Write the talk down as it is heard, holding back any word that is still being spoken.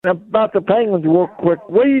About the Penguins real quick,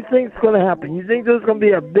 what do you think is going to happen? You think there's going to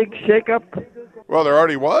be a big shakeup? Well, there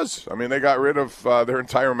already was. I mean, they got rid of their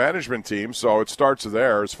entire management team, so it starts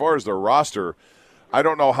there. As far as their roster, I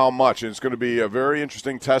don't know how much. It's going to be a very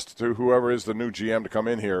interesting test to whoever is the new GM to come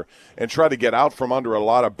in here and try to get out from under a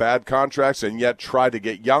lot of bad contracts and yet try to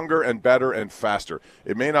get younger and better and faster.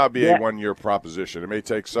 It may not be a one-year proposition. It may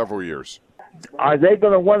take several years. Are they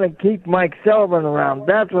going to want to keep Mike Sullivan around?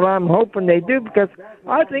 That's what I'm hoping they do, because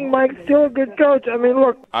I think Mike's still a good coach. I mean,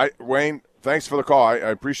 look. Wayne, thanks for the call. I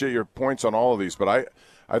appreciate your points on all of these, but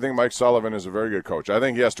I think Mike Sullivan is a very good coach. I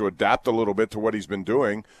think he has to adapt a little bit to what he's been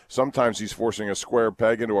doing. Sometimes he's forcing a square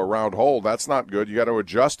peg into a round hole. That's not good. You got to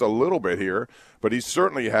adjust a little bit here, but he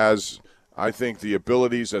certainly has, I think, the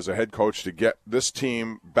abilities as a head coach to get this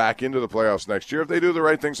team back into the playoffs next year if they do the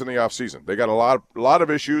right things in the offseason. They got a lot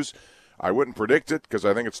of issues. I wouldn't predict it because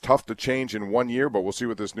I think it's tough to change in 1 year, but we'll see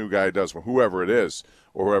what this new guy does, whoever it is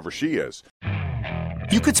or whoever she is.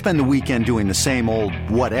 You could spend the weekend doing the same old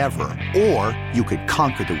whatever, or you could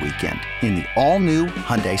conquer the weekend in the all-new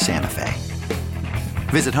Hyundai Santa Fe.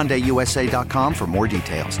 Visit HyundaiUSA.com for more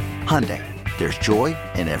details. Hyundai, there's joy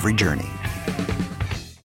in every journey.